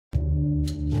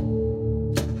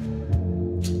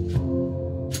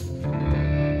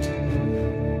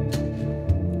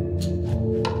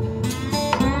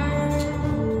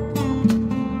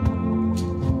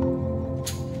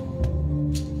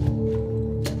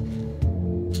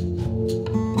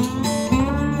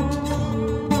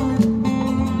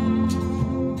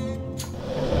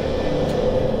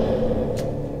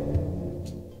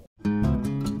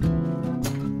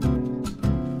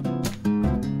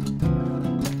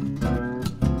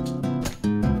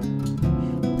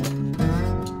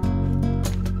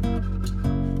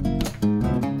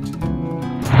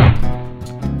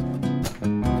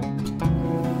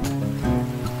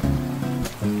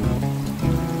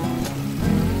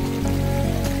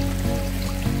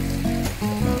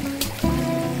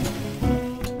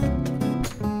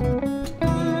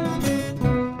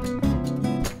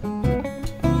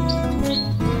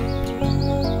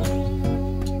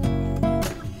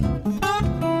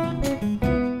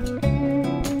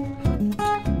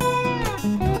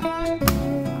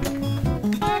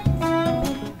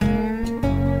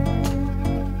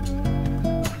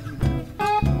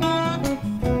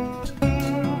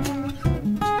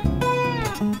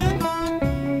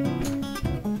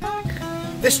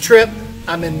This trip,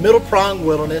 I'm in Middle Prong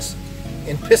Wilderness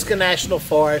in Pisgah National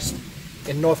Forest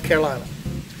in North Carolina.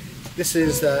 This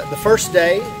is the first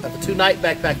day of a 2-night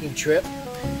backpacking trip.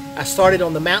 I started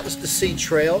on the Mountains to Sea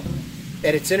Trail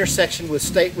at its intersection with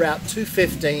State Route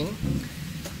 215.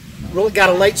 Really got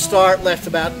a late start, left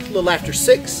about a little after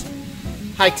 6.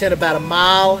 Hiked in about a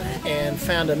mile and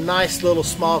found a nice little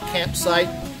small campsite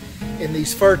in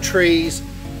these fir trees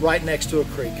right next to a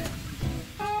creek.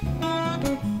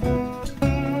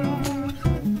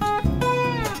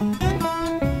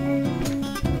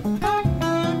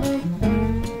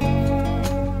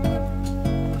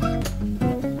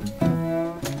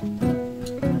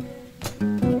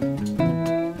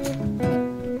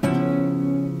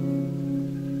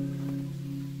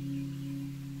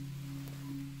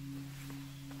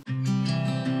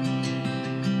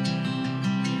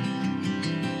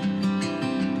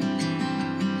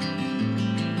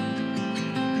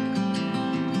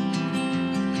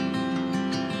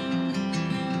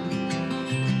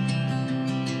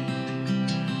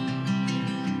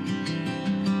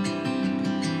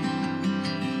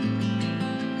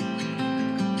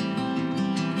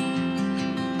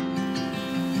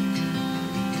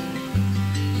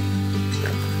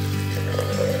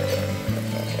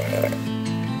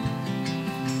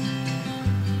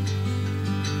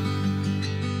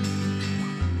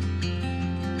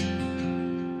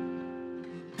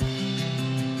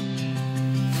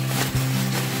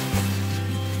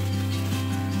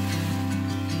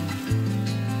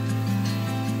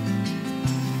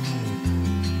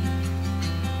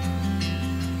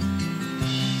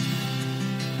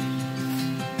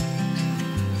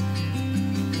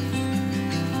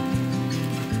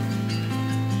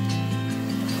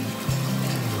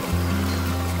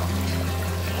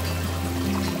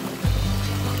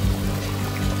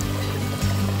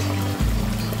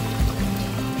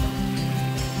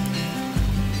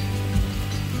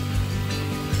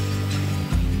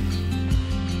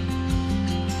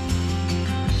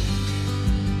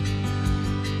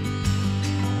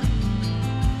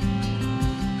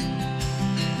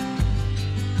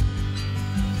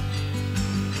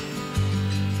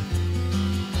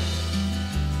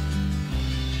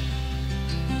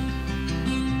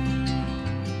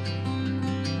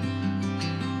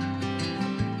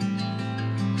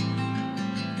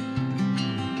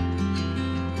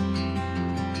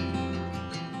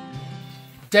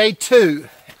 Day 2,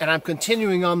 and I'm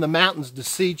continuing on the Mountains to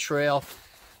Sea Trail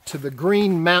to the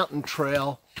Green Mountain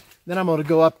Trail. Then I'm going to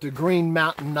go up to Green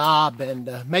Mountain Knob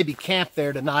and maybe camp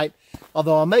there tonight,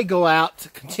 although I may go out to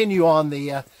continue on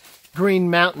the Green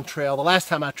Mountain Trail. The last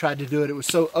time I tried to do it, it was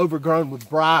so overgrown with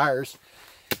briars,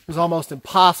 it was almost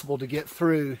impossible to get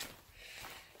through.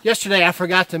 Yesterday, I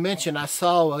forgot to mention, I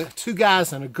saw 2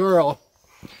 guys and a girl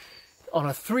on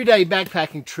a 3-day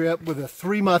backpacking trip with a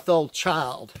 3-month-old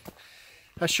child.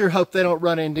 I sure hope they don't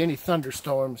run into any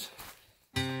thunderstorms.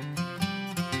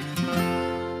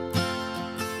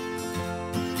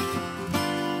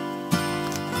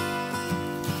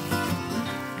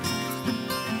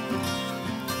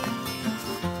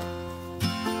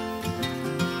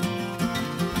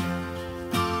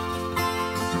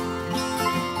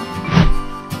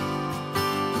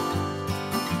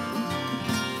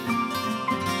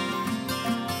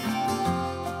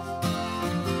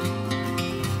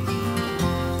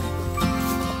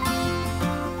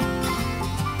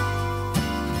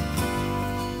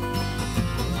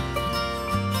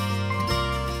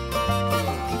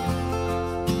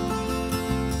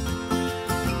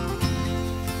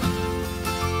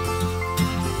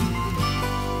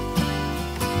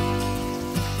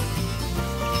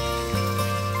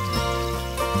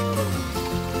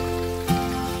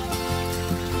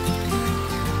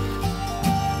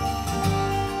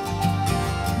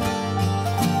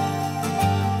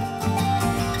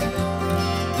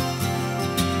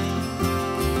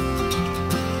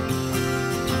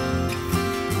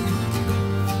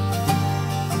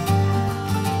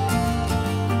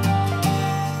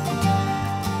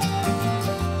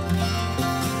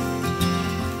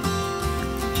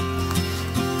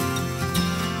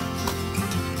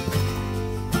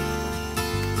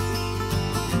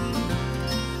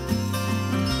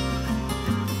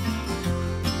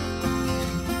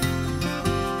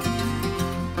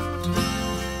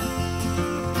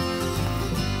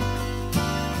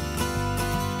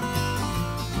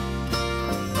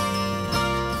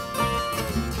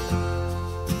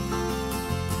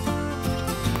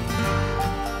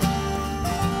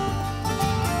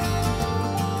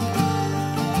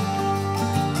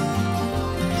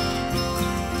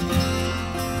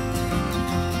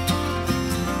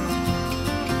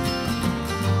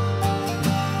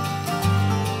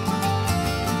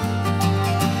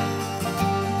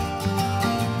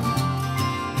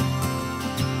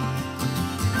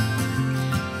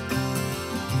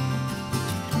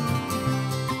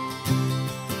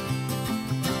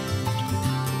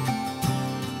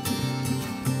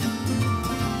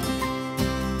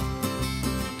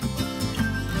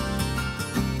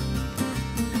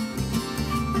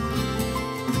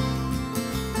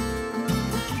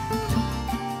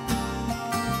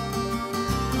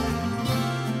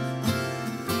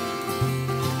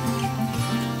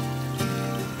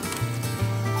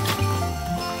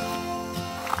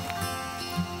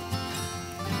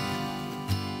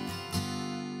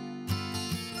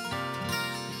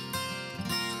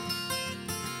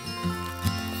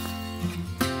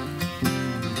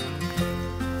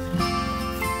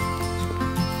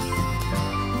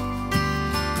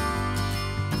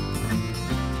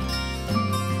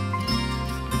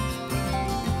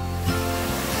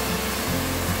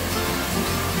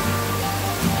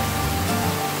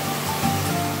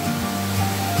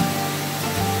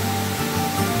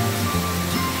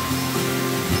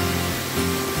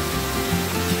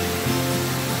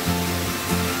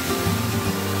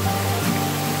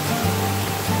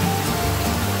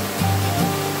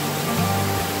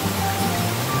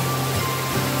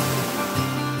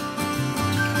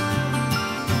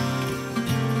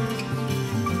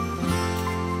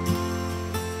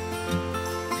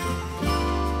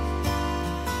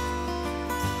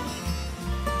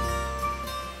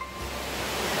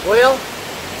 Well,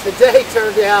 today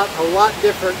turned out a lot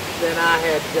different than I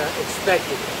had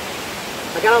expected.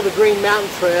 I got on the Green Mountain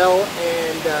Trail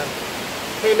and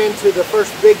came into the first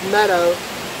big meadow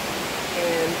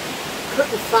and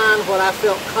couldn't find what I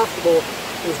felt comfortable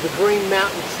was the Green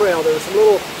Mountain Trail. There were some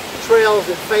little trails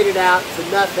that faded out to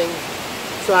nothing.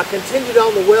 So I continued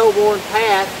on the well-worn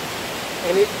path,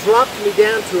 and it dropped me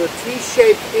down to a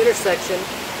T-shaped intersection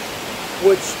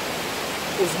which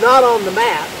was not on the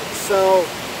map. So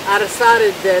I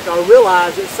decided that, or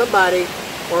realized that somebody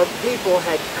or people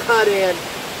had cut in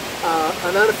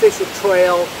an unofficial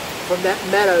trail from that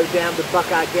meadow down to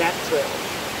Buckeye Gap Trail.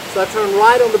 So I turned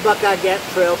right on the Buckeye Gap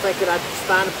Trail thinking I'd just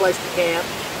find a place to camp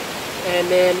and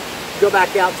then go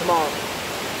back out tomorrow.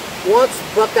 Once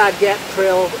Buckeye Gap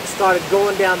Trail started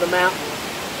going down the mountain,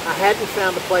 I hadn't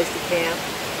found a place to camp,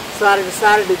 so I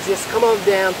decided to just come on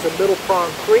down to Middle Prong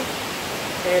Creek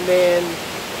and then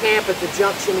camp at the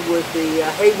junction with the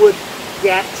Haywood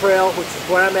Gap Trail, which is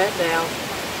where I'm at now,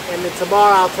 and then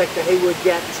tomorrow I'll take the Haywood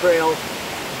Gap Trail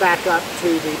back up to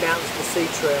the Mountains to Sea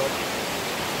Trail.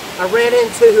 I ran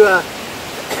into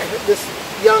this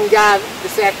young guy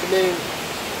this afternoon,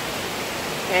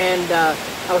 and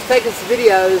I was taking some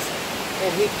videos,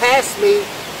 and he passed me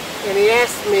and he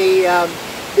asked me,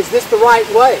 is this the right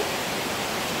way?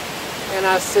 And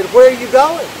I said, where are you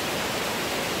going?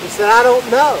 He said, I don't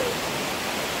know.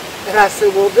 And I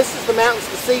said, well, this is the Mountains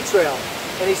to Sea Trail.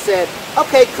 And he said,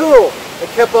 okay, cool. And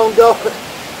kept on going.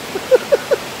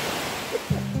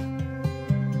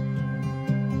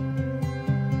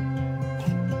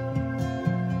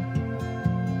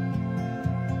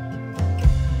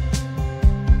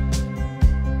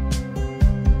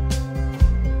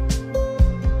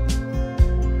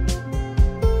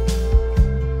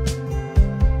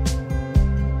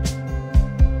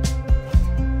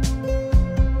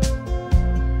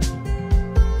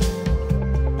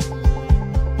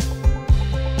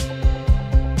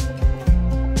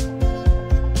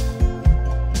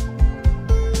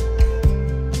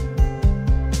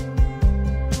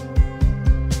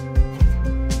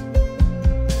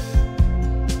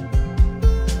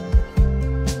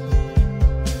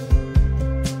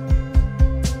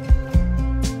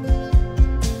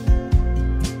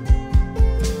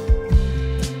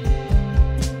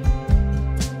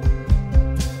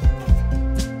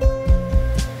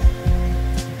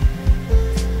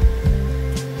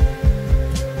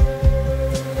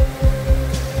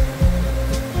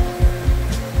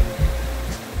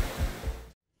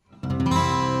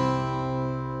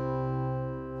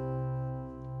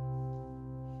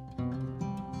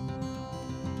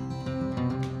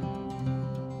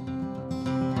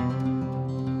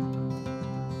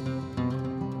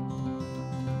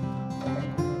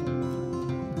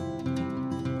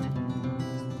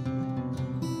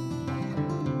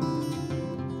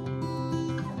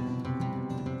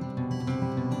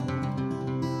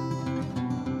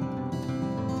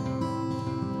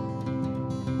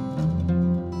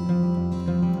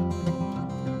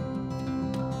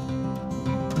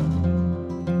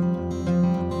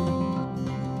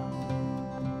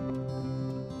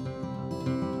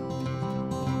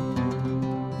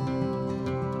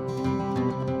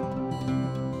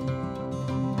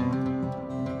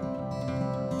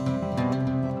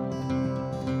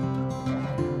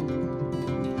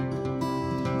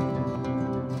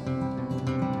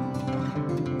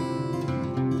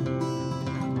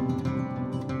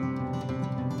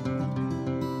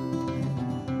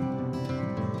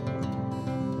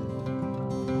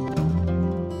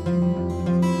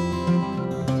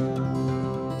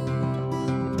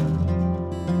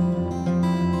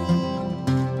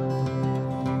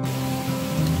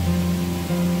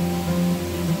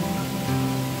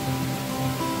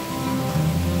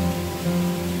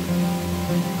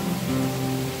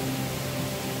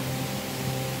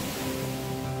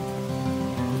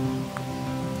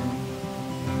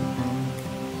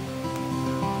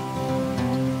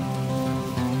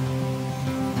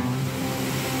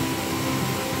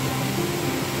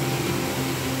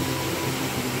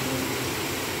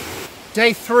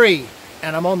 Day 3,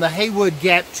 and I'm on the Haywood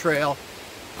Gap Trail,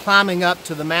 climbing up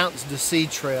to the Mountains to Sea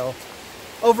Trail.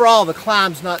 Overall, the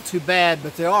climb's not too bad,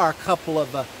 but there are a couple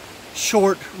of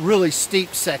short, really steep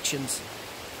sections.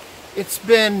 It's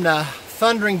been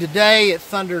thundering today. It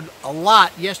thundered a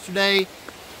lot yesterday,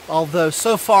 although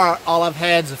so far all I've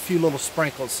had is a few little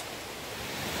sprinkles.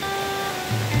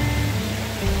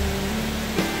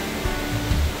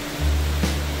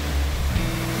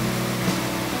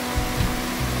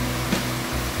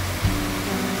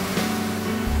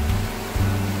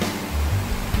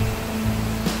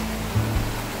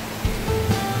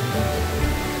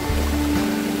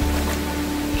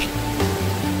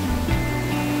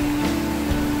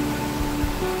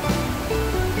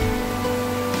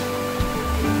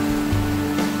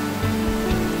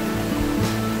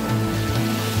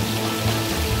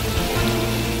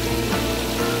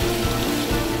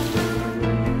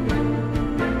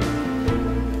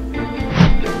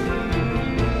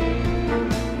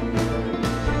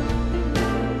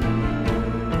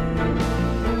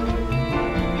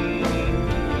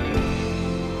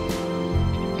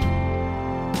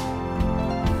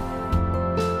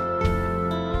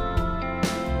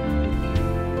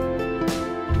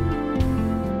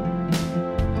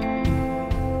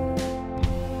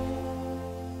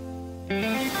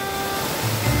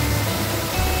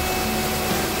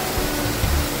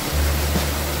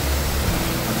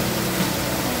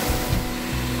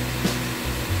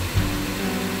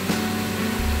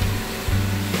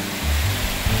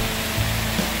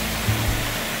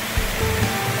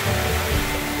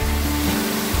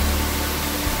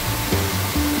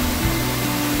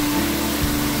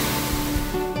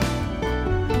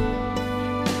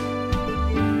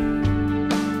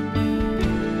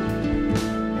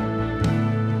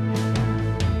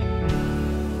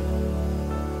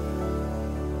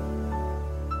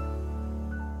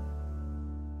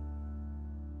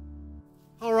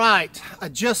 I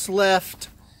just left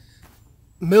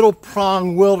Middle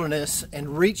Prong Wilderness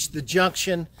and reached the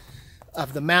junction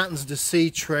of the Mountains to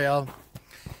Sea Trail.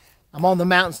 I'm on the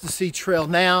Mountains to Sea Trail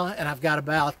now, and I've got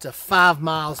about 5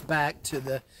 miles back to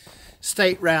the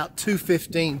State Route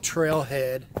 215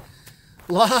 trailhead.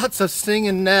 Lots of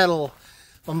stinging nettle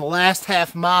on the last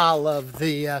half mile of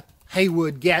the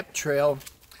Haywood Gap Trail.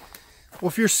 Well,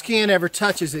 if your skin ever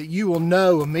touches it, you will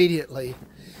know immediately.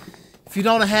 If you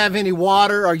don't have any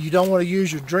water, or you don't want to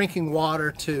use your drinking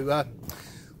water to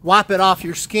wipe it off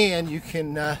your skin, you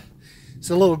can, it's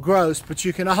a little gross, but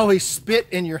you can always spit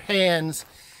in your hands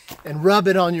and rub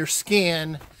it on your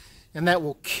skin, and that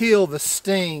will kill the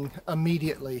sting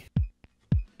immediately.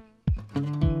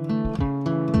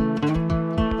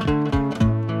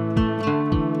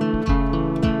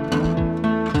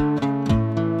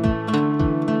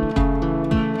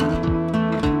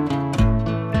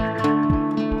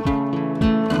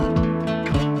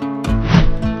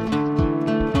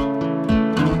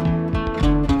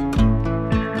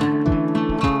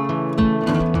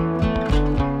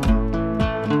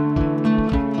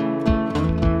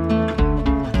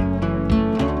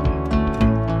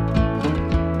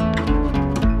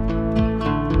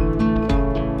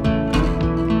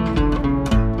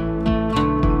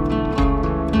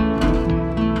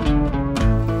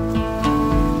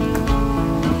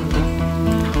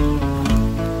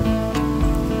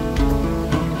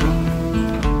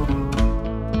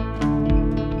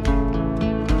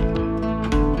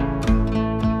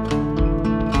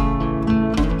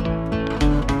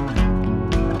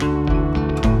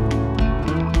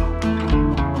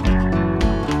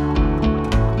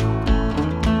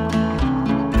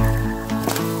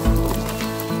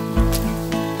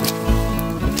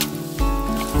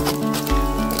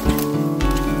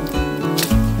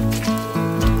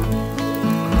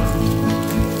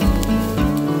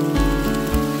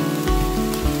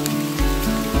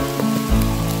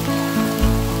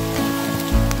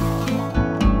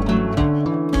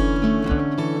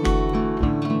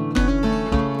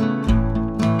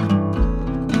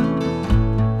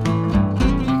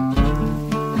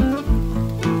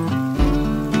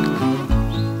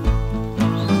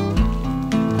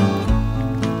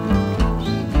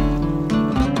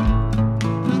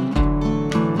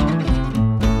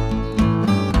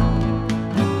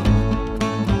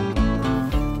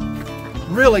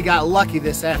 Really got lucky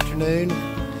this afternoon.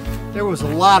 There was a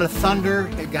lot of thunder.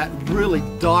 It got really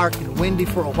dark and windy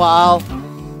for a while.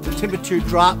 The temperature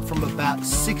dropped from about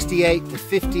 68 to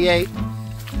 58,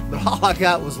 but all I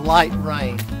got was light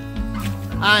rain.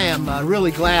 I am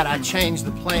really glad I changed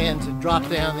the plans and dropped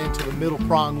down into the Middle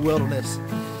Prong Wilderness.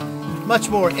 Much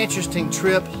more interesting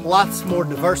trip, lots more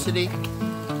diversity,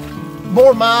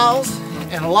 more miles,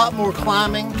 and a lot more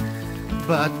climbing,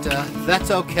 but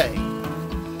that's okay.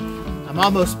 I'm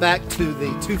almost back to the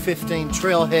 215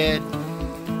 trailhead.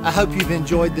 I hope you've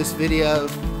enjoyed this video,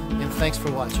 and thanks for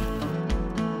watching.